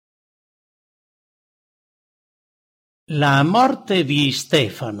La morte di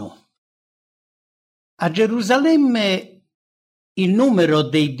Stefano. A Gerusalemme il numero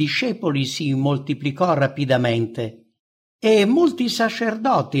dei discepoli si moltiplicò rapidamente e molti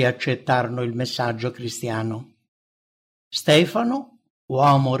sacerdoti accettarono il messaggio cristiano. Stefano,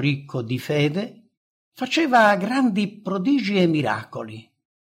 uomo ricco di fede, faceva grandi prodigi e miracoli.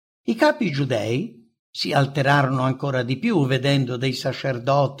 I capi giudei si alterarono ancora di più vedendo dei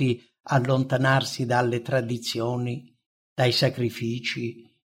sacerdoti allontanarsi dalle tradizioni, dai sacrifici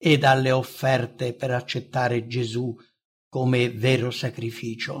e dalle offerte per accettare Gesù come vero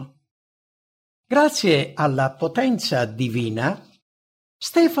sacrificio. Grazie alla potenza divina,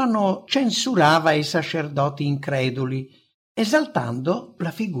 Stefano censurava i sacerdoti increduli, esaltando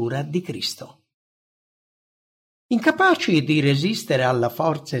la figura di Cristo. Incapaci di resistere alla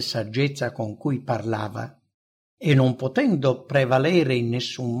forza e saggezza con cui parlava, e non potendo prevalere in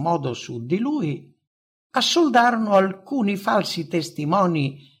nessun modo su di lui, assoldarono alcuni falsi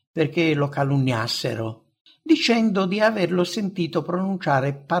testimoni perché lo calunniassero, dicendo di averlo sentito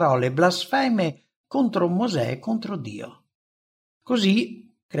pronunciare parole blasfeme contro Mosè e contro Dio.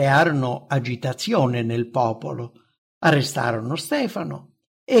 Così crearono agitazione nel popolo, arrestarono Stefano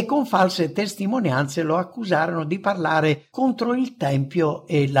e con false testimonianze lo accusarono di parlare contro il Tempio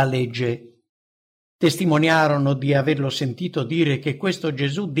e la legge. Testimoniarono di averlo sentito dire che questo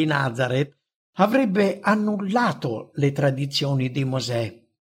Gesù di Nazaret avrebbe annullato le tradizioni di Mosè.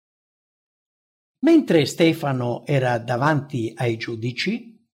 Mentre Stefano era davanti ai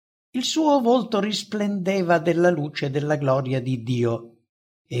giudici, il suo volto risplendeva della luce della gloria di Dio,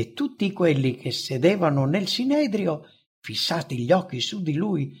 e tutti quelli che sedevano nel sinedrio, fissati gli occhi su di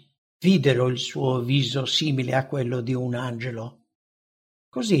lui, videro il suo viso simile a quello di un angelo.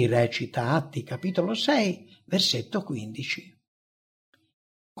 Così recita Atti capitolo 6, versetto 15.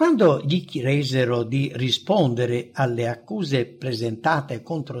 Quando gli chiesero di rispondere alle accuse presentate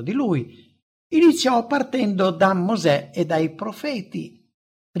contro di lui, iniziò partendo da Mosè e dai profeti,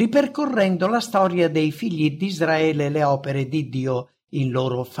 ripercorrendo la storia dei figli di Israele e le opere di Dio in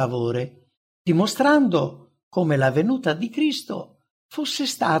loro favore, dimostrando come la venuta di Cristo fosse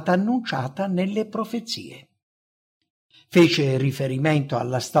stata annunciata nelle profezie. Fece riferimento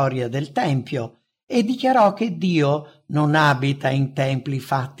alla storia del Tempio e dichiarò che Dio non abita in templi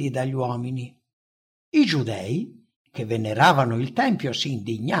fatti dagli uomini. I giudei, che veneravano il Tempio, si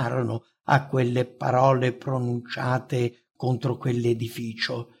indignarono a quelle parole pronunciate contro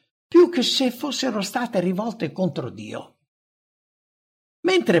quell'edificio, più che se fossero state rivolte contro Dio.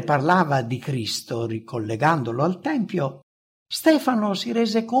 Mentre parlava di Cristo, ricollegandolo al Tempio, Stefano si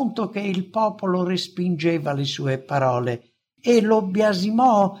rese conto che il popolo respingeva le sue parole e lo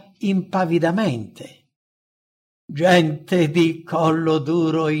biasimò impavidamente. Gente di collo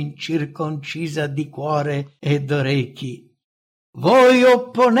duro, incirconcisa di cuore ed orecchi, voi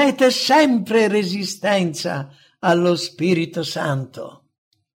opponete sempre resistenza allo Spirito Santo.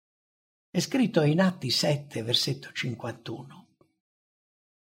 È scritto in Atti 7, versetto 51.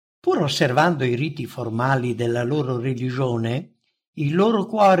 Pur osservando i riti formali della loro religione, il loro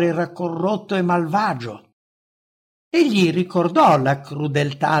cuore era corrotto e malvagio. Egli ricordò la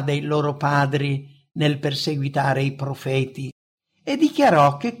crudeltà dei loro padri nel perseguitare i profeti e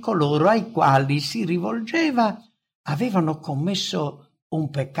dichiarò che coloro ai quali si rivolgeva avevano commesso un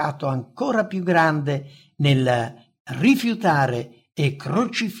peccato ancora più grande nel rifiutare e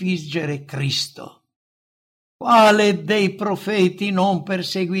crocifiggere Cristo. Quale dei profeti non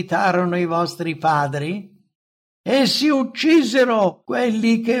perseguitarono i vostri padri? Essi uccisero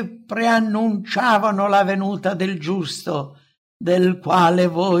quelli che preannunciavano la venuta del giusto, del quale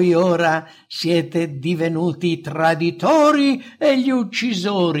voi ora siete divenuti i traditori e gli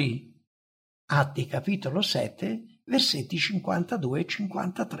uccisori. Atti capitolo 7, versetti 52 e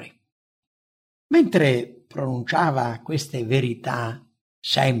 53. Mentre pronunciava queste verità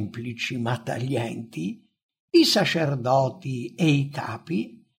semplici ma taglienti, i sacerdoti e i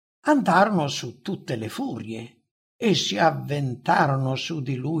capi andarono su tutte le furie e si avventarono su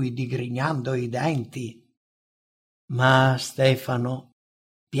di lui digrignando i denti. Ma Stefano,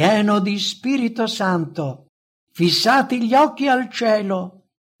 pieno di Spirito Santo, fissati gli occhi al cielo,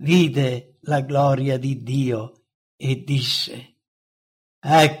 vide la gloria di Dio e disse: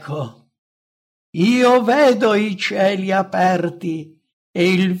 Ecco, io vedo i cieli aperti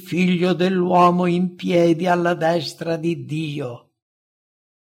e il Figlio dell'uomo in piedi alla destra di Dio.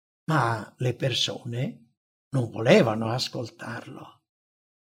 Ma le persone non volevano ascoltarlo.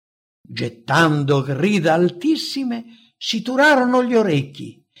 Gettando grida altissime, si turarono gli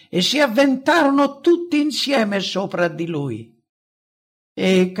orecchi e si avventarono tutti insieme sopra di lui.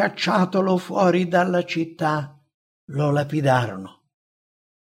 E cacciatolo fuori dalla città, lo lapidarono.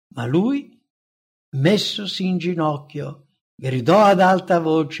 Ma lui, messosi in ginocchio, gridò ad alta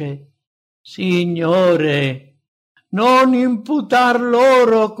voce: «Signore, non imputar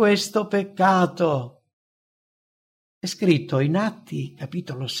loro questo peccato». È scritto in Atti,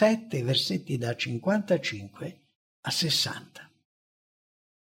 capitolo 7, versetti da 55 a 60.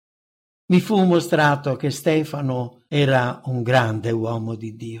 Mi fu mostrato che Stefano era un grande uomo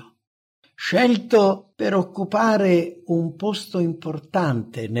di Dio, scelto per occupare un posto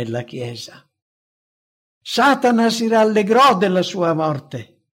importante nella Chiesa. Satana si rallegrò della sua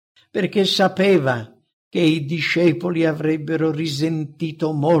morte, perché sapeva che i discepoli avrebbero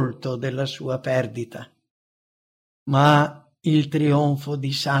risentito molto della sua perdita. Ma il trionfo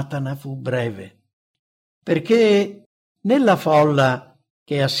di Satana fu breve, perché nella folla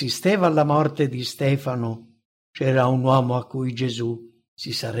che assisteva alla morte di Stefano c'era un uomo a cui Gesù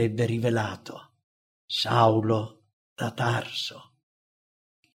si sarebbe rivelato, Saulo da Tarso.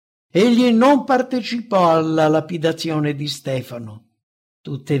 Egli non partecipò alla lapidazione di Stefano,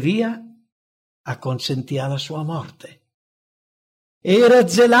 tuttavia acconsentì alla sua morte. Era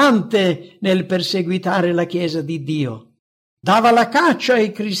zelante nel perseguitare la Chiesa di Dio, dava la caccia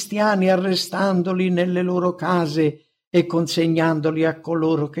ai cristiani arrestandoli nelle loro case e consegnandoli a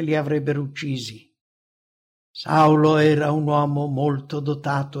coloro che li avrebbero uccisi. Saulo era un uomo molto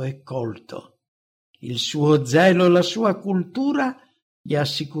dotato e colto. Il suo zelo e la sua cultura gli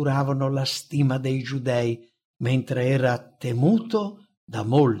assicuravano la stima dei giudei, mentre era temuto da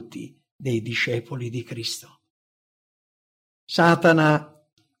molti dei discepoli di Cristo. Satana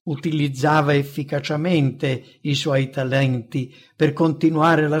utilizzava efficacemente i suoi talenti per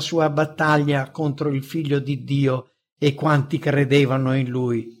continuare la sua battaglia contro il Figlio di Dio e quanti credevano in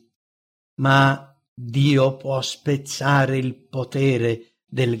lui. Ma Dio può spezzare il potere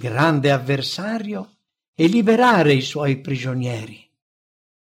del grande avversario e liberare i suoi prigionieri.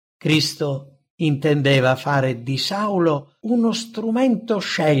 Cristo intendeva fare di Saulo uno strumento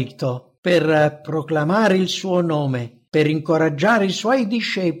scelto per proclamare il suo nome, per incoraggiare i suoi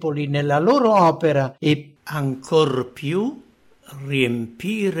discepoli nella loro opera e ancor più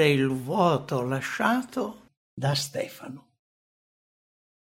riempire il vuoto lasciato da Stefano.